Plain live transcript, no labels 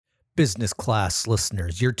Business class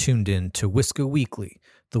listeners, you're tuned in to Wisco Weekly,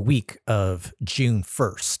 the week of June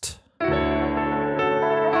 1st.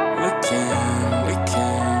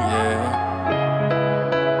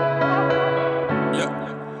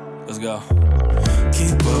 Yeah. Let's go.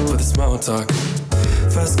 Keep up with the small talk.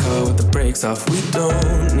 Fast car with the brakes off. We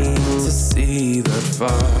don't need to see that far.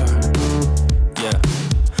 Yeah.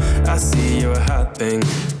 I see you're a hot thing.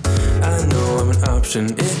 I know I'm an option.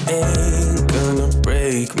 It ain't gonna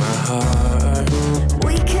break my heart.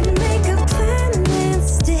 We could make a plan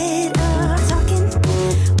instead of talking.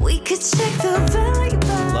 We could check the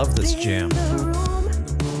vibe. Love this jam.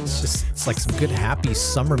 It's like some good happy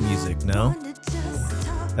summer music, no?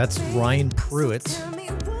 That's Ryan Pruitt.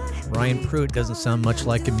 Ryan Pruitt doesn't sound much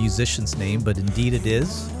like a musician's name, but indeed it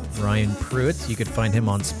is. Ryan Pruitt. You can find him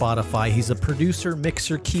on Spotify. He's a producer,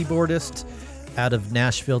 mixer, keyboardist out of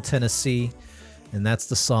Nashville, Tennessee, and that's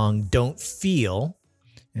the song Don't Feel,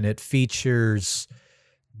 and it features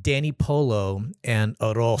Danny Polo and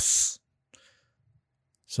Aros.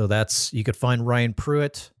 So you could find Ryan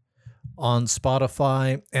Pruitt on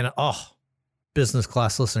Spotify, and business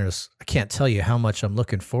class listeners, I can't tell you how much I'm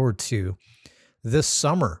looking forward to this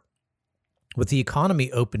summer. With the economy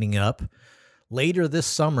opening up later this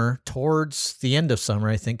summer, towards the end of summer,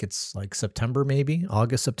 I think it's like September, maybe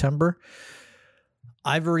August, September,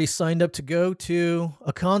 I've already signed up to go to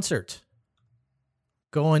a concert.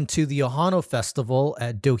 Going to the Ohana Festival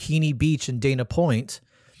at Doheny Beach in Dana Point.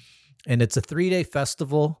 And it's a 3-day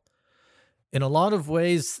festival. In a lot of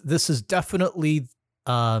ways, this is definitely,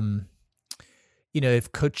 if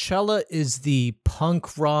Coachella is the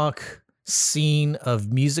punk rock scene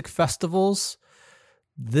of music festivals,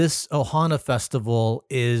 this Ohana Festival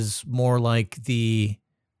is more like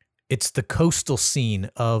it's the coastal scene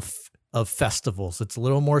of festivals. It's a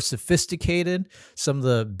little more sophisticated. Some of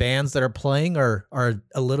the bands that are playing are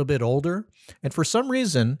a little bit older. And for some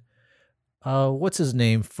reason, what's his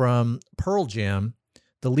name from Pearl Jam,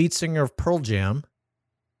 the lead singer of Pearl Jam.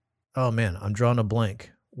 Oh man, I'm drawing a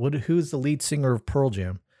blank. Who's the lead singer of Pearl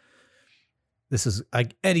Jam? This is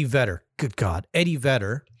Eddie Vedder. Good God, Eddie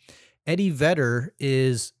Vedder. Eddie Vedder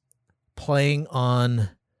is playing on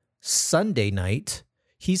Sunday night.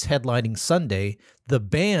 He's headlining Sunday. The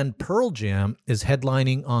band Pearl Jam is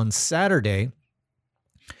headlining on Saturday.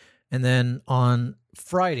 And then on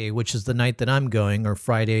Friday, which is the night that I'm going, or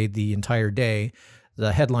Friday the entire day,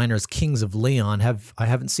 the headliner is Kings of Leon. I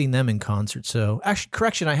haven't seen them in concert. So actually,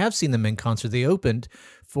 correction, I have seen them in concert. They opened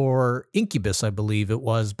for Incubus, I believe it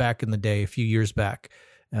was, back in the day, a few years back.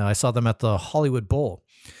 I saw them at the Hollywood Bowl.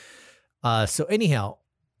 So anyhow,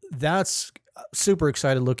 that's super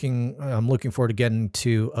excited. I'm looking forward to getting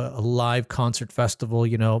to a live concert festival.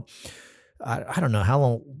 I don't know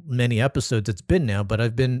how many episodes it's been now, but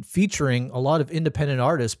I've been featuring a lot of independent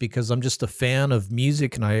artists because I'm just a fan of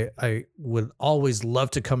music, and I would always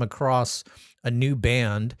love to come across a new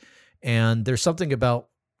band. And there's something about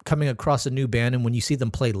coming across a new band and when you see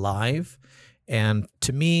them play live. And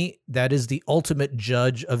to me, that is the ultimate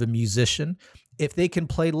judge of a musician. If they can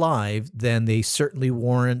play live, then they certainly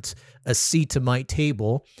warrant a seat to my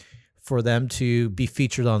table for them to be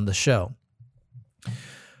featured on the show.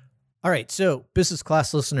 All right, so business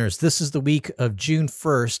class listeners, this is the week of June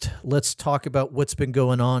 1st. Let's talk about what's been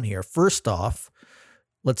going on here. First off,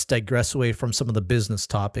 let's digress away from some of the business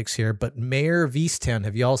topics here, but Mayor of Easttown,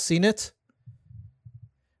 have you all seen it?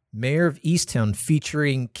 Mayor of Easttown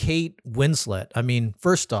featuring Kate Winslet. I mean,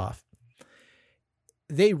 first off,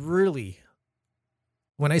 they really,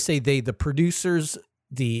 when I say they, the producers,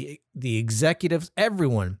 the executives,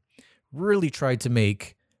 everyone really tried to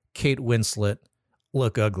make Kate Winslet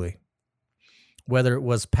look ugly. Whether it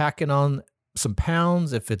was packing on some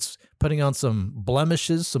pounds, if it's putting on some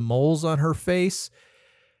blemishes, some moles on her face,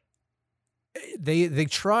 they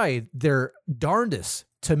tried their darndest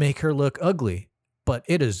to make her look ugly, but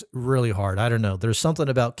it is really hard. I don't know. There's something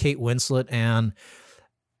about Kate Winslet and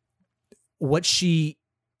what she,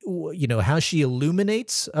 how she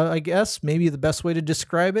illuminates, I guess, maybe the best way to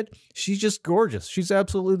describe it. She's just gorgeous. She's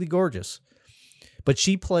absolutely gorgeous. But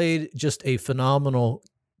she played just a phenomenal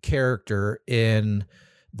character in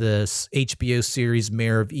this HBO series,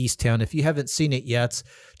 Mayor of Easttown. If you haven't seen it yet,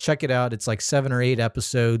 check it out. It's like 7 or 8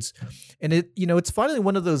 episodes. And it's finally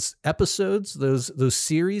one of those episodes, those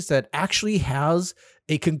series that actually has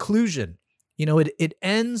a conclusion. It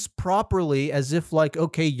ends properly, as if like,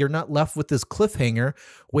 okay, you're not left with this cliffhanger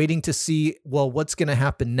waiting to see, well, what's going to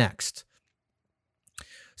happen next.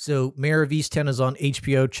 So Mayor of Easttown is on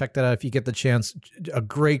HBO. Check that out if you get the chance. A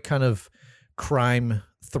great kind of crime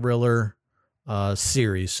thriller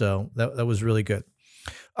series. So that was really good.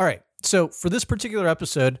 All right. So for this particular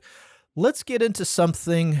episode, let's get into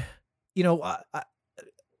something,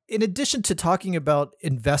 in addition to talking about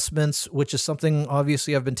investments, which is something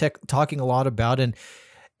obviously I've been talking a lot about, and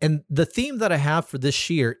the theme that I have for this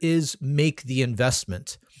year is make the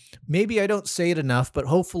investment. Maybe I don't say it enough, but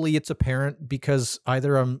hopefully it's apparent because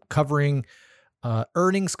either I'm covering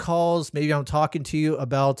earnings calls, maybe I'm talking to you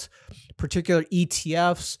about particular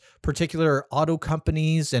ETFs, particular auto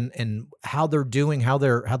companies, and how they're doing, how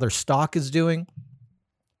their stock is doing.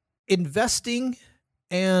 Investing,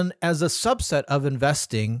 and as a subset of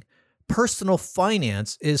investing, personal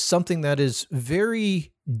finance is something that is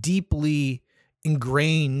very deeply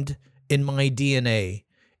ingrained in my DNA.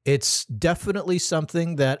 It's definitely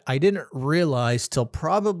something that I didn't realize till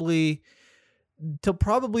probably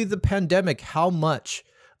the pandemic, how much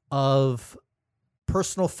of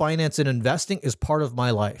personal finance and investing is part of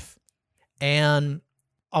my life. And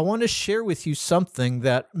I want to share with you something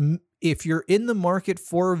that if you're in the market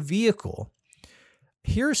for a vehicle,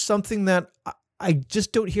 here's something that I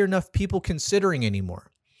just don't hear enough people considering anymore.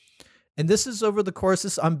 And this is over the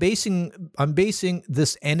course, I'm basing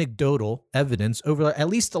this anecdotal evidence over at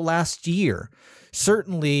least the last year,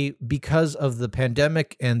 certainly because of the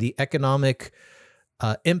pandemic and the economic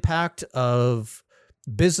impact of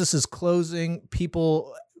businesses closing,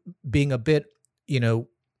 people being a bit,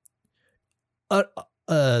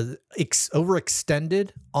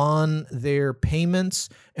 overextended on their payments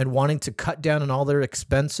and wanting to cut down on all their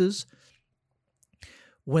expenses.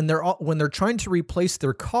 When they're trying to replace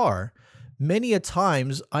their car, many a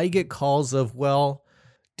times I get calls of, well,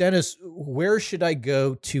 Dennis, where should I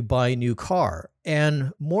go to buy a new car?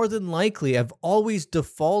 And more than likely, I've always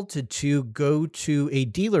defaulted to go to a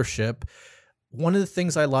dealership. One of the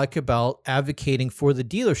things I like about advocating for the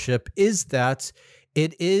dealership is that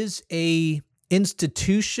it is a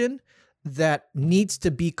institution that needs to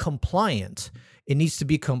be compliant. It needs to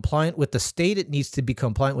be compliant with the state. It needs to be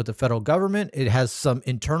compliant with the federal government. It has some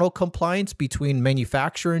internal compliance between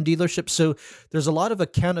manufacturer and dealership. So there's a lot of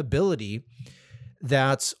accountability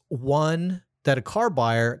that a car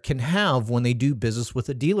buyer can have when they do business with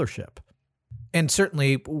a dealership. And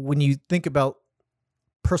certainly when you think about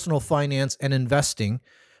personal finance and investing,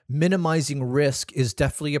 minimizing risk is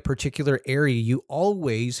definitely a particular area you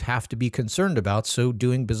always have to be concerned about. So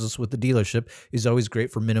doing business with the dealership is always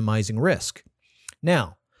great for minimizing risk.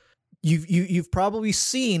 Now, you've probably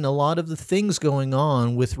seen a lot of the things going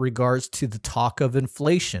on with regards to the talk of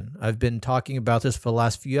inflation. I've been talking about this for the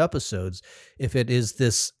last few episodes. If it is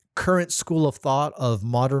this current school of thought of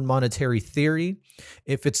modern monetary theory,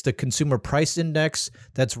 if it's the consumer price index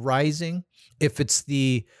that's rising, if it's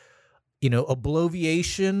the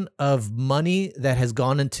obliviation of money that has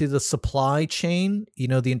gone into the supply chain,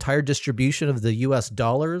 the entire distribution of the US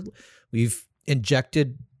dollar, we've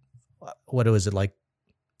injected, what was it like?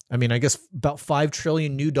 I guess about $5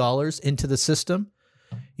 trillion new dollars into the system.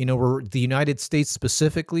 Where the United States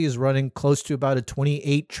specifically is running close to about a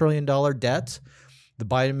 $28 trillion debt. The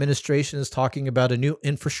Biden administration is talking about a new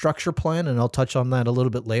infrastructure plan, and I'll touch on that a little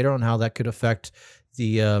bit later on how that could affect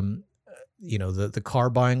the the car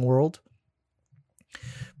buying world.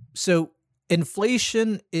 So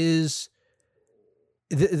inflation is,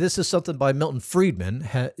 this is something by Milton Friedman.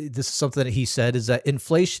 This is something that he said, is that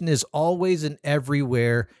inflation is always and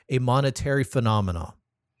everywhere a monetary phenomenon.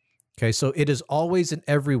 Okay, so it is always and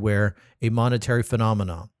everywhere a monetary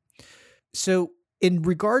phenomenon. So in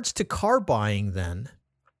regards to car buying then,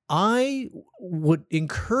 I would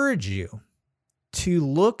encourage you to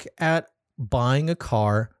look at buying a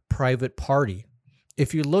car private party.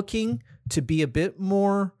 If you're looking to be a bit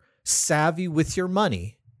more savvy with your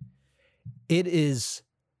money, it is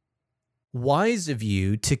wise of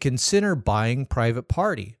you to consider buying private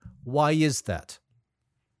party. Why is that?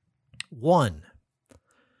 One,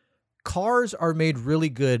 cars are made really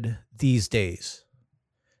good these days.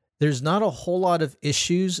 There's not a whole lot of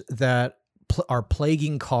issues that are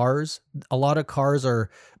plaguing cars. A lot of cars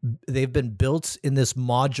they've been built in this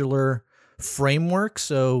modular framework.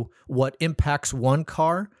 So what impacts one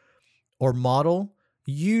car or model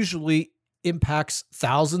usually impacts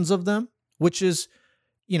thousands of them, which is,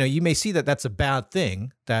 you may see that that's a bad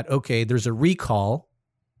thing, that, okay, there's a recall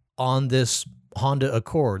on this Honda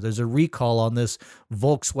Accord. There's a recall on this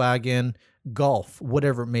Volkswagen Golf,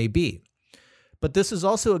 whatever it may be. But this is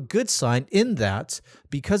also a good sign in that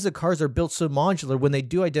because the cars are built so modular, when they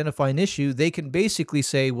do identify an issue, they can basically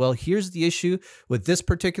say, well, here's the issue with this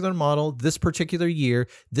particular model, this particular year.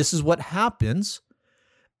 This is what happens.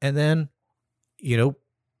 And then, you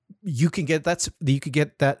can get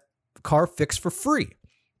that car fixed for free.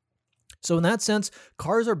 So in that sense,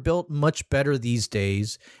 cars are built much better these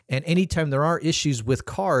days. And anytime there are issues with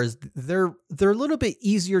cars, they're a little bit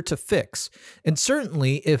easier to fix. And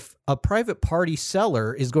certainly if a private party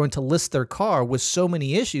seller is going to list their car with so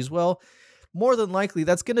many issues, well, more than likely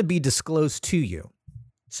that's going to be disclosed to you.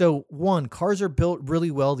 So one, cars are built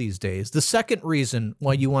really well these days. The second reason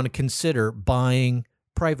why you want to consider buying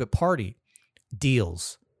private party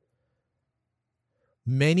deals.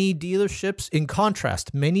 Many dealerships, in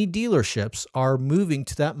contrast, many dealerships are moving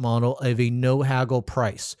to that model of a no haggle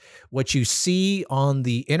price. What you see on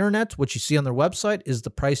the internet, what you see on their website is the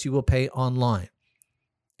price you will pay online.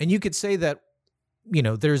 And you could say that,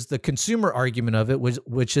 there's the consumer argument of it,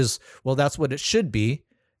 which is, well, that's what it should be.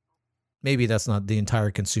 Maybe that's not the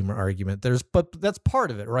entire consumer argument. But that's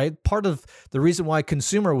part of it, right? Part of the reason why a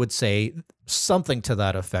consumer would say something to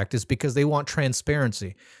that effect is because they want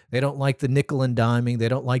transparency. They don't like the nickel and diming. They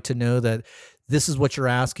don't like to know that this is what you're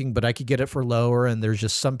asking, but I could get it for lower. And there's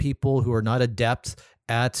just some people who are not adept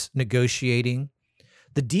at negotiating.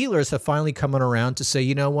 The dealers have finally come around to say,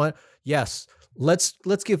 you know what? Yes, let's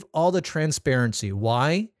give all the transparency.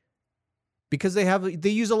 Why? Because they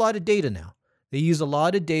use a lot of data now. They use a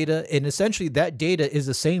lot of data, and essentially that data is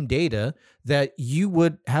the same data that you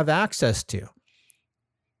would have access to.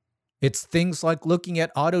 It's things like looking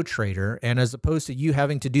at AutoTrader, and as opposed to you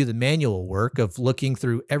having to do the manual work of looking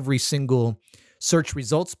through every single search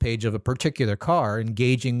results page of a particular car and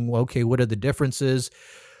gauging, okay, what are the differences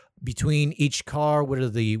between each car? What are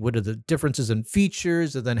the differences in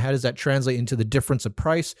features? And then how does that translate into the difference of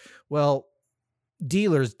price? Well,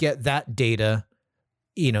 dealers get that data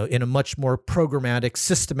in a much more programmatic,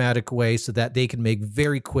 systematic way so that they can make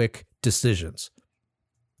very quick decisions.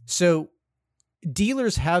 So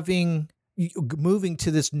dealers moving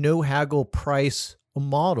to this no haggle price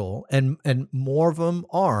model, and more of them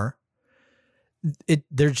are,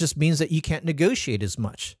 there just means that you can't negotiate as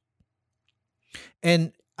much.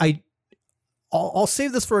 And I'll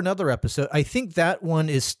save this for another episode. I think that one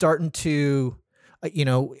is starting to,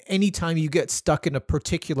 anytime you get stuck in a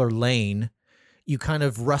particular lane, you kind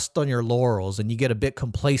of rest on your laurels and you get a bit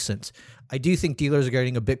complacent. I do think dealers are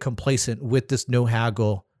getting a bit complacent with this no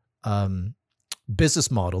haggle business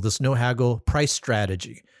model, this no haggle price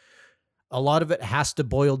strategy. A lot of it has to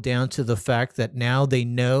boil down to the fact that now they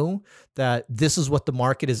know that this is what the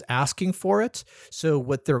market is asking for it. So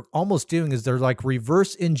what they're almost doing is they're like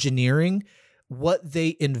reverse engineering what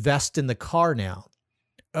they invest in the car now.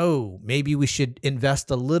 Oh, maybe we should invest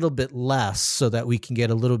a little bit less so that we can get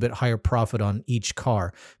a little bit higher profit on each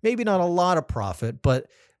car. Maybe not a lot of profit, but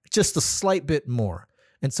just a slight bit more.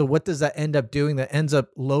 And so what does that end up doing? That ends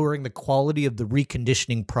up lowering the quality of the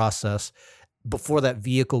reconditioning process before that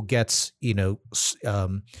vehicle gets,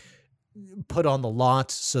 put on the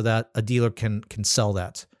lot so that a dealer can sell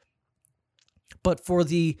that. But for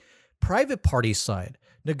the private party side,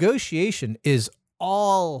 negotiation is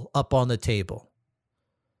all up on the table.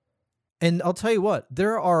 And I'll tell you what,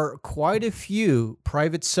 there are quite a few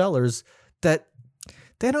private sellers that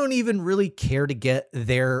they don't even really care to get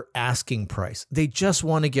their asking price. They just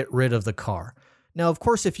want to get rid of the car. Now, of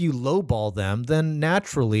course, if you lowball them, then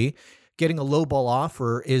naturally getting a lowball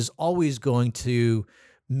offer is always going to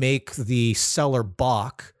make the seller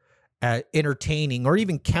balk at entertaining or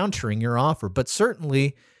even countering your offer. But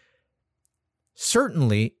certainly,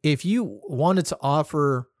 if you wanted to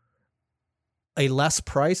offer a less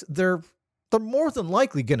price, they're more than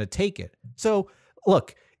likely going to take it. So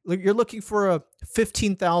look, you're looking for a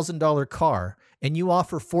 $15,000 car and you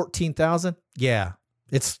offer $14,000. Yeah,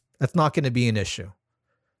 that's not going to be an issue.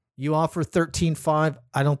 You offer $13,500.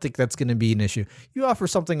 I don't think that's going to be an issue. You offer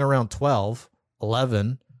something around 12,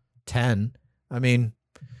 11, 10. I mean,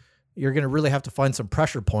 you're going to really have to find some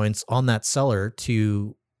pressure points on that seller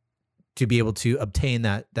to be able to obtain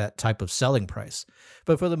that type of selling price.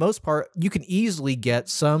 But for the most part, you can easily get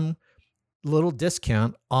some little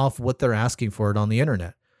discount off what they're asking for it on the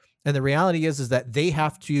internet. And the reality is that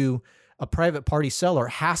a private party seller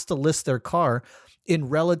has to list their car in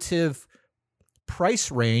relative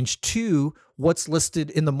price range to what's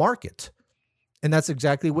listed in the market. And that's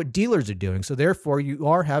exactly what dealers are doing. So therefore, you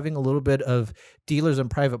are having a little bit of dealers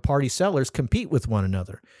and private party sellers compete with one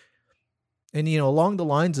another. And, along the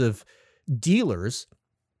lines of dealers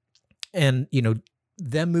and,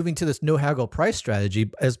 them moving to this no haggle price strategy,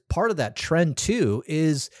 as part of that trend too,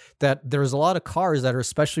 is that there's a lot of cars that are,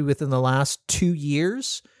 especially within the last 2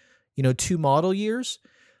 years, 2 model years,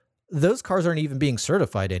 those cars aren't even being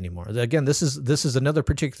certified anymore. Again, this is another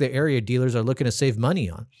particular area dealers are looking to save money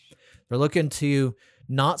on. They're looking to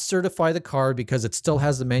not certify the car because it still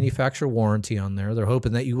has the manufacturer warranty on there. They're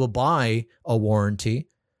hoping that you will buy a warranty.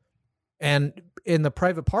 And in the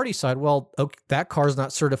private party side, well, okay, that car's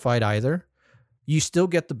not certified either. You still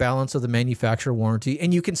get the balance of the manufacturer warranty,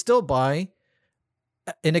 and you can still buy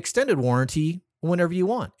an extended warranty whenever you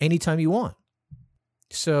want, anytime you want.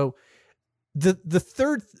 So the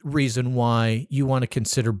third reason why you want to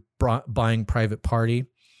consider buying private party,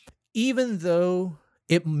 even though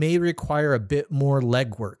it may require a bit more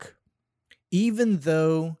legwork, even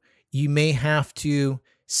though you may have to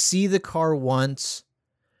see the car once,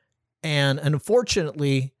 and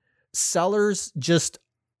unfortunately, sellers just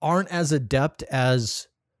aren't as adept as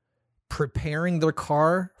preparing their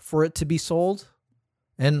car for it to be sold.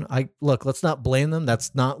 And let's not blame them.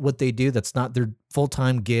 That's not what they do. That's not their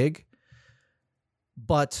full-time gig.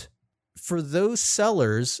 But for those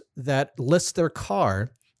sellers that list their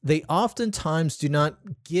car, they oftentimes do not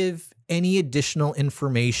give any additional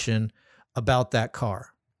information about that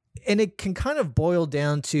car. And it can kind of boil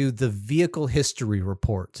down to the vehicle history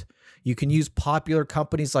report. You can use popular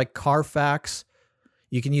companies like Carfax.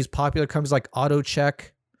 You can use popular companies like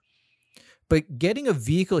AutoCheck. But getting a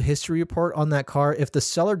vehicle history report on that car, if the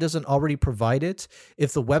seller doesn't already provide it,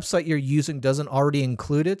 if the website you're using doesn't already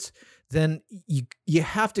include it, then you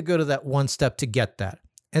have to go to that one step to get that.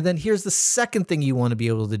 And then here's the second thing you want to be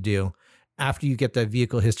able to do after you get that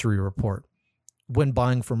vehicle history report when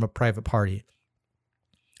buying from a private party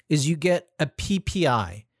is you get a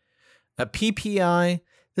PPI. A PPI,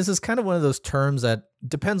 this is kind of one of those terms that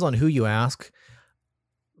depends on who you ask,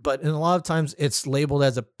 but in a lot of times it's labeled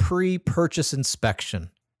as a pre-purchase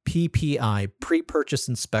inspection. PPI, pre-purchase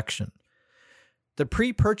inspection. The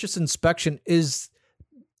pre-purchase inspection is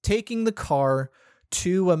taking the car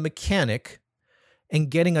to a mechanic and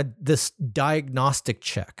getting this diagnostic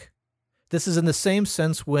check. This is in the same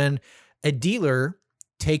sense when a dealer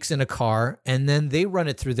takes in a car and then they run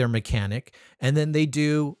it through their mechanic and then they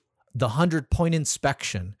do the 100-point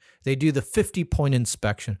inspection. They do the 50-point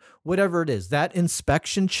inspection, whatever it is. That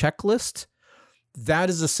inspection checklist, that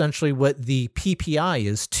is essentially what the PPI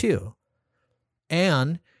is too.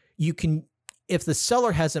 And you can, if the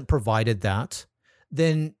seller hasn't provided that,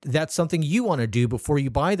 then that's something you want to do before you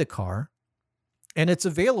buy the car. And it's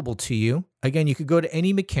available to you. Again, you could go to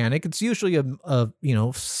any mechanic. It's usually a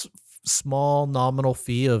small nominal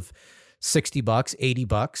fee of $60,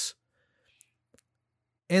 $80.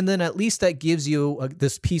 And then at least that gives you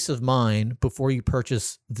this peace of mind before you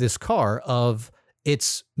purchase this car of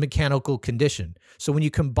its mechanical condition. So when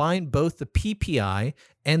you combine both the PPI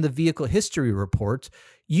and the vehicle history report,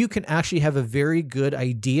 you can actually have a very good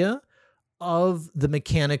idea of the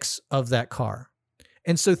mechanics of that car.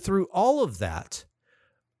 And so through all of that,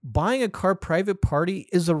 buying a car private party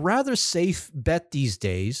is a rather safe bet these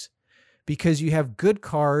days because you have good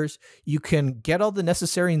cars, you can get all the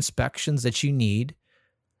necessary inspections that you need,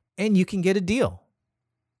 and you can get a deal.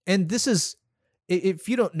 And this is, if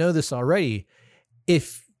you don't know this already,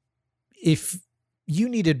 if you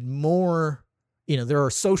needed more, there are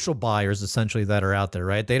social buyers essentially that are out there,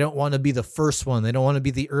 right? They don't want to be the first one. They don't want to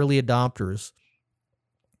be the early adopters.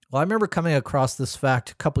 Well, I remember coming across this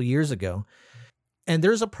fact a couple years ago, and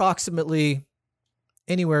there's approximately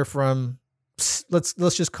anywhere from, let's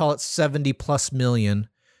just call it 70 plus million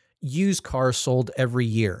used cars sold every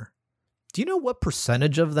year. Do you know what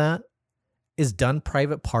percentage of that is done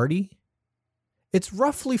private party? It's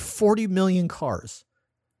roughly 40 million cars.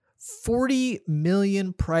 40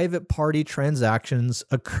 million private party transactions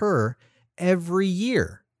occur every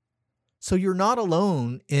year. So you're not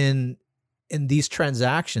alone in these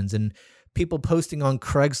transactions, and people posting on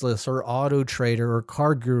Craigslist or Auto Trader or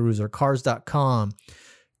Car Gurus or Cars.com,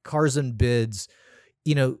 Cars and Bids.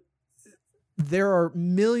 There are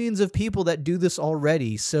millions of people that do this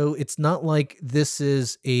already. So it's not like this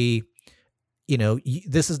is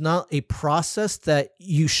this is not a process that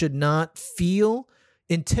you should not feel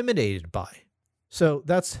intimidated by. So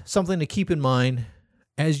that's something to keep in mind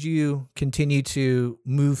as you continue to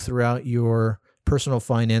move throughout your personal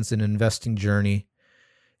finance and investing journey.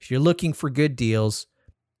 If you're looking for good deals,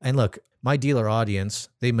 and look, my dealer audience,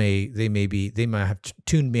 they might have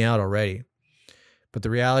tuned me out already. But the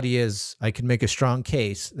reality is I can make a strong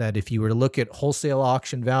case that if you were to look at wholesale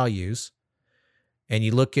auction values and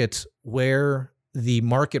you look at where the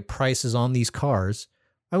market price is on these cars,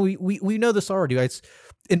 and we know this already. Right?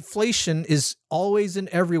 Inflation is always and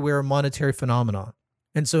everywhere a monetary phenomenon.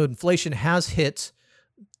 And so inflation has hit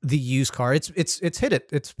the used car. It's hit it.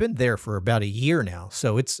 It's been there for about a year now.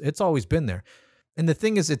 So it's always been there. And the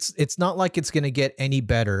thing is, it's not like it's going to get any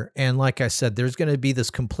better. And like I said, there's going to be this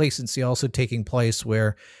complacency also taking place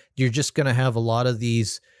where you're just going to have a lot of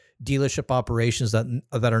these dealership operations that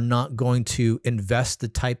are not going to invest the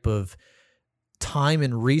type of time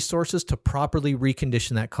and resources to properly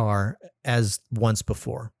recondition that car as once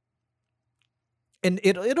before. And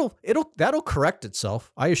that'll correct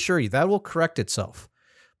itself. I assure you, that will correct itself.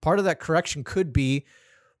 Part of that correction could be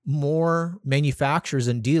more manufacturers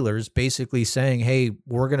and dealers basically saying, hey,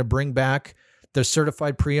 we're going to bring back the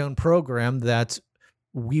certified pre-owned program that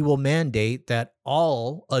we will mandate that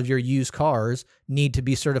all of your used cars need to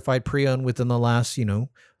be certified pre-owned within the last,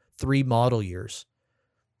 3 model years.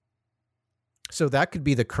 So that could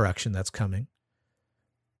be the correction that's coming.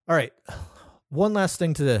 All right. One last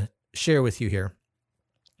thing to share with you here.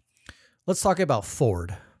 Let's talk about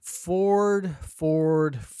Ford. Ford's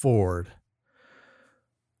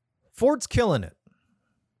killing it.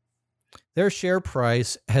 Their share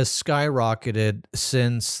price has skyrocketed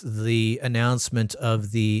since the announcement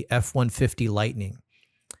of the F-150 Lightning.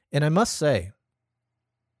 And I must say,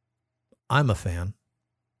 I'm a fan.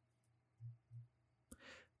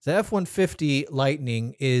 The F-150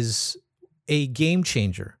 Lightning is a game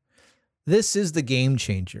changer. This is the game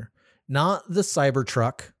changer, not the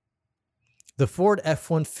Cybertruck. The Ford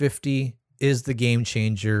F-150 is the game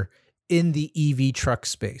changer in the EV truck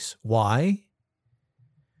space. Why?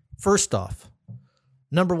 First off,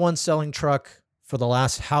 number one selling truck for the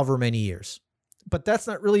last however many years. But that's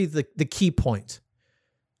not really the key point.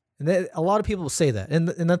 And a lot of people say that, and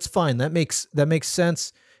that's fine. That makes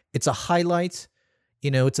sense. It's a highlight.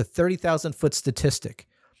 It's a 30,000 foot statistic.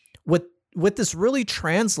 What this really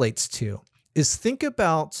translates to is think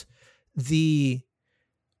about the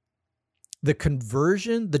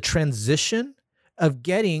conversion, the transition of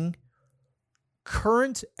getting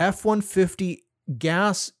current F-150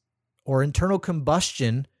 gas or internal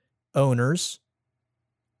combustion owners,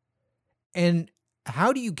 and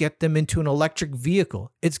how do you get them into an electric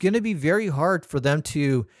vehicle? It's going to be very hard for them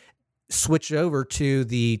to switch over to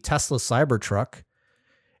the Tesla Cybertruck.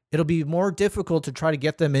 It'll be more difficult to try to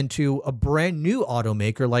get them into a brand new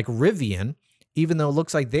automaker like Rivian, even though it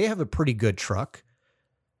looks like they have a pretty good truck.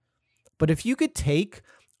 But if you could take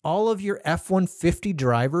all of your F-150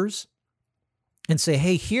 drivers and say,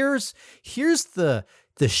 hey, here's the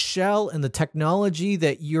shell and the technology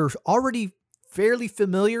that you're already fairly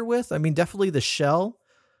familiar with. I mean, definitely the shell,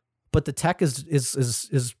 but the tech is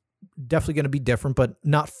definitely going to be different, but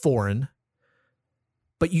not foreign.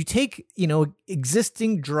 But you take,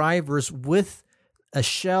 existing drivers with a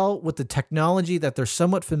shell, with the technology that they're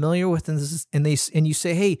somewhat familiar with, and you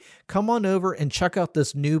say, hey, come on over and check out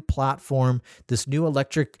this new platform, this new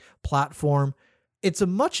electric platform. It's a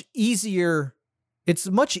much easier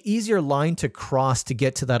line to cross to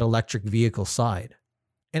get to that electric vehicle side.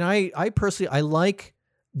 And I personally like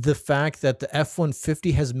the fact that the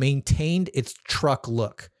F-150 has maintained its truck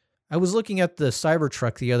look. I was looking at the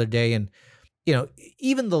Cybertruck the other day, and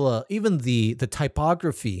even the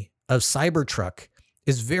typography of Cybertruck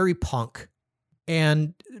is very punk.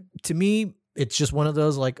 And to me, it's just one of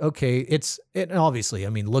those like, okay, and obviously, I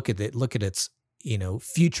mean, look at its,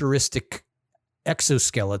 futuristic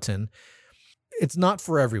exoskeleton. It's not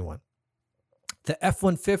for everyone. The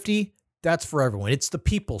F-150, that's for everyone. It's the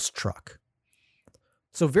people's truck.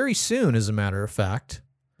 So very soon, as a matter of fact,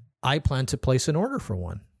 I plan to place an order for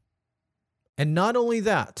one. And not only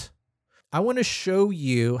that, I want to show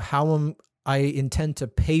you how I intend to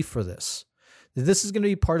pay for this. This is going to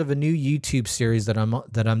be part of a new YouTube series that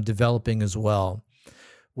I'm developing as well,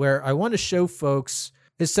 where I want to show folks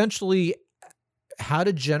essentially how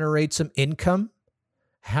to generate some income,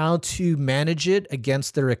 how to manage it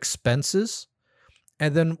against their expenses,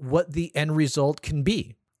 and then what the end result can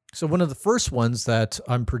be. So one of the first ones that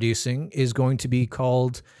I'm producing is going to be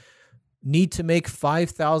called Need to Make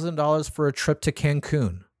 $5,000 for a Trip to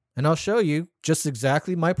Cancun. And I'll show you just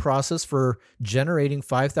exactly my process for generating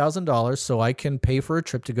 $5,000 so I can pay for a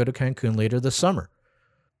trip to go to Cancun later this summer.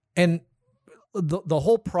 And the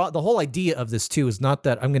whole idea of this too is not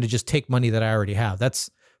that I'm going to just take money that I already have. That's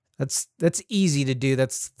easy to do.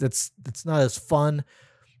 That's not as fun.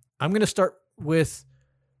 I'm going to start with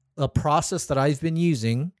a process that I've been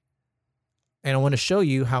using, and I want to show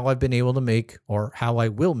you how I've been able to make, or how I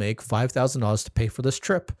will make, $5,000 to pay for this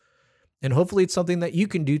trip. And hopefully it's something that you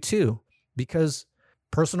can do too, because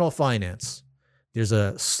personal finance, there's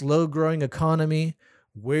a slow growing economy.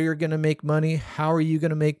 Where you're going to make money? How are you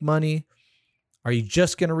going to make money? Are you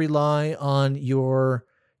just going to rely on your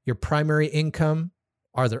primary income?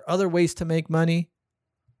 Are there other ways to make money?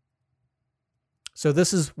 So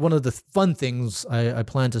this is one of the fun things I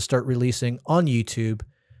plan to start releasing on YouTube,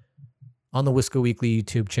 on the Wisco Weekly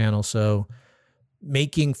YouTube channel. So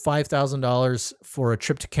making $5,000 for a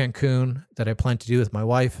trip to Cancun that I plan to do with my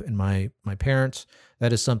wife and my parents,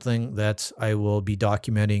 that is something that I will be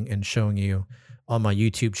documenting and showing you on my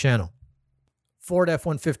YouTube channel. Ford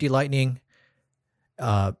F-150 Lightning,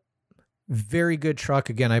 very good truck.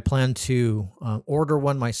 Again, I plan to order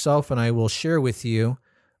one myself, and I will share with you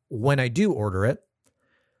when I do order it.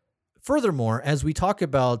 Furthermore, as we talk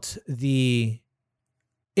about the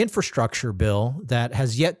infrastructure bill that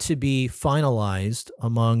has yet to be finalized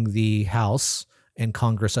among the House and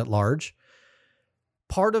Congress at large,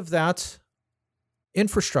 part of that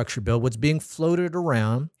infrastructure bill, what's being floated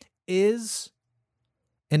around, is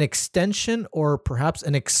an extension or perhaps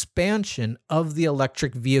an expansion of the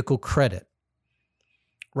electric vehicle credit.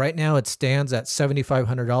 Right now, it stands at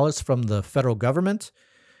 $7,500 from the federal government,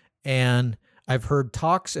 and I've heard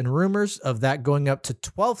talks and rumors of that going up to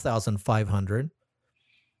 $12,500.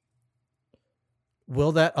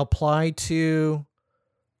 Will that apply to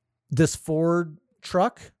this Ford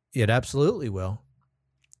truck? It absolutely will.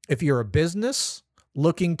 If you're a business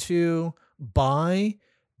looking to buy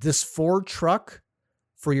this Ford truck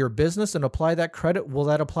for your business and apply that credit, will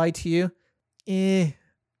that apply to you?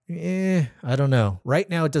 I don't know. Right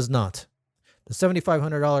now, it does not. The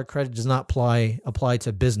 $7,500 credit does not apply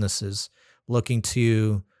to businesses looking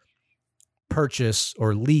to purchase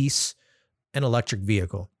or lease an electric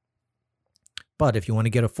vehicle. But if you want to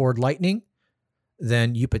get a Ford Lightning,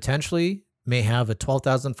 then you potentially may have a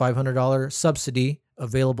 $12,500 subsidy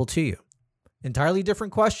available to you. Entirely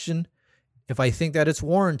different question. If I think that it's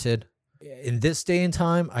warranted, in this day and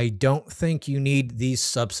time, I don't think you need these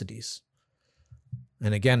subsidies.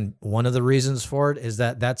 And again, one of the reasons for it is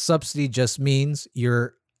that subsidy just means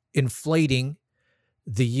you're inflating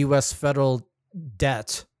the U.S. federal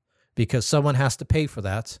debt because someone has to pay for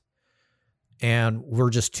that. And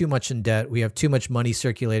we're just too much in debt. We have too much money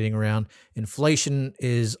circulating around. Inflation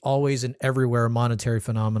is always and everywhere a monetary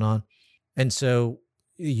phenomenon. And so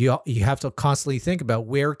you have to constantly think about,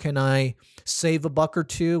 where can I save a buck or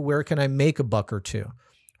two? Where can I make a buck or two?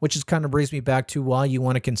 Which is kind of brings me back to why you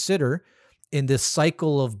want to consider, in this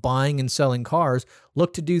cycle of buying and selling cars,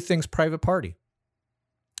 look to do things private party.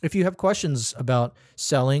 If you have questions about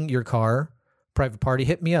selling your car private party,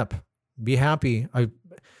 hit me up. Be happy. I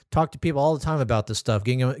talk to people all the time about this stuff,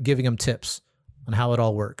 giving them tips on how it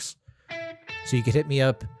all works. So you can hit me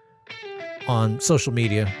up on social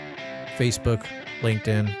media, Facebook,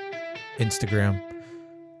 LinkedIn, Instagram.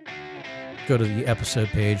 Go to the episode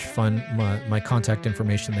page, find my contact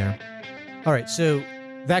information there. All right, so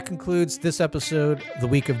that concludes this episode, the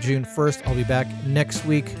week of June 1st. I'll be back next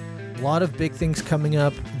week. A lot of big things coming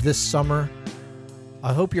up this summer.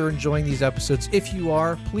 I hope you're enjoying these episodes. If you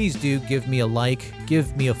are, please do give me a like,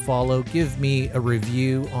 give me a follow, give me a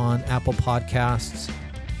review on Apple Podcasts.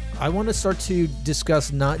 I want to start to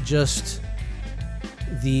discuss not just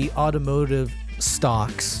the automotive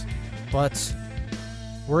stocks, but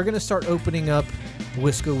we're going to start opening up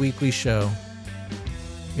Wisco Weekly Show.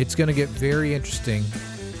 It's going to get very interesting.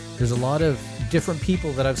 There's a lot of different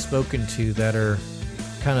people that I've spoken to that are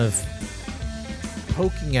kind of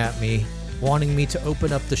poking at me, wanting me to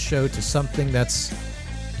open up the show to something that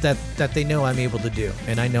they know I'm able to do,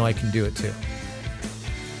 and I know I can do it too.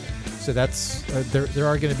 So that's there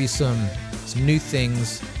are going to be some new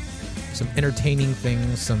things, some entertaining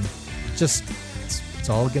things, it's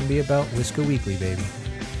all going to be about Wisco Weekly, baby.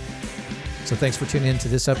 So thanks for tuning in to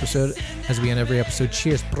this episode. As we end every episode,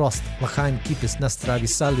 cheers, prost, lachaim, kipis, nastravi,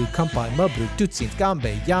 salu, kampai, mabru, tutsin,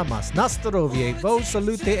 gambe, yamas, nastarovie, vo,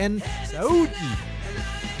 salute, and saudi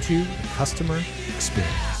to customer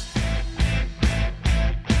experience.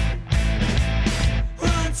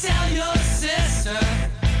 Run, tell your sister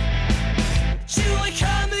she ain't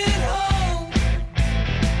coming home.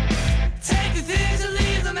 Take the things and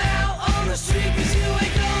leave them out on the street, 'cause you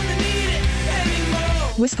ain't gonna need it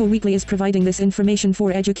anymore. Wisco Weekly is providing this information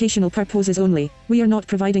for educational purposes only. We are not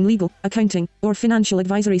providing legal, accounting, or financial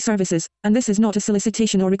advisory services, and this is not a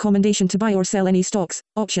solicitation or recommendation to buy or sell any stocks,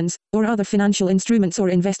 options, or other financial instruments or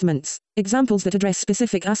investments. Examples that address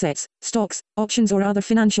specific assets, stocks, options or other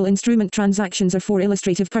financial instrument transactions are for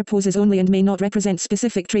illustrative purposes only and may not represent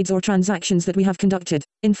specific trades or transactions that we have conducted.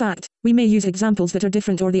 In fact, we may use examples that are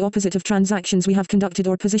different or the opposite of transactions we have conducted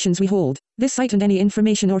or positions we hold. This site and any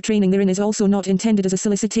information or training therein is also not intended as a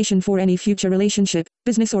solicitation for any future relationship,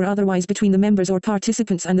 business or otherwise, between the members or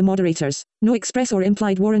participants and the moderators. No express or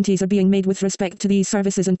implied warranties are being made with respect to these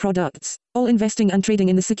services and products. All investing and trading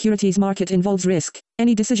in the securities market involves risk.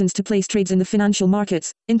 Any decisions to place trades in the financial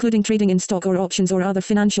markets, including trading in stock or options or other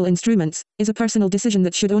financial instruments, is a personal decision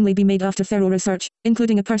that should only be made after thorough research,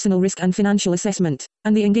 including a personal risk and financial assessment,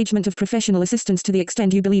 and the engagement of professional assistance to the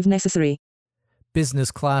extent you believe necessary.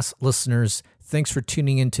 Business class listeners, thanks for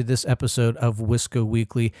tuning into this episode of Wisco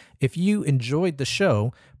Weekly. If you enjoyed the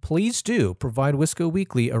show, please do provide Wisco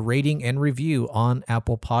Weekly a rating and review on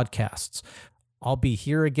Apple Podcasts. I'll be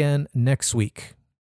here again next week.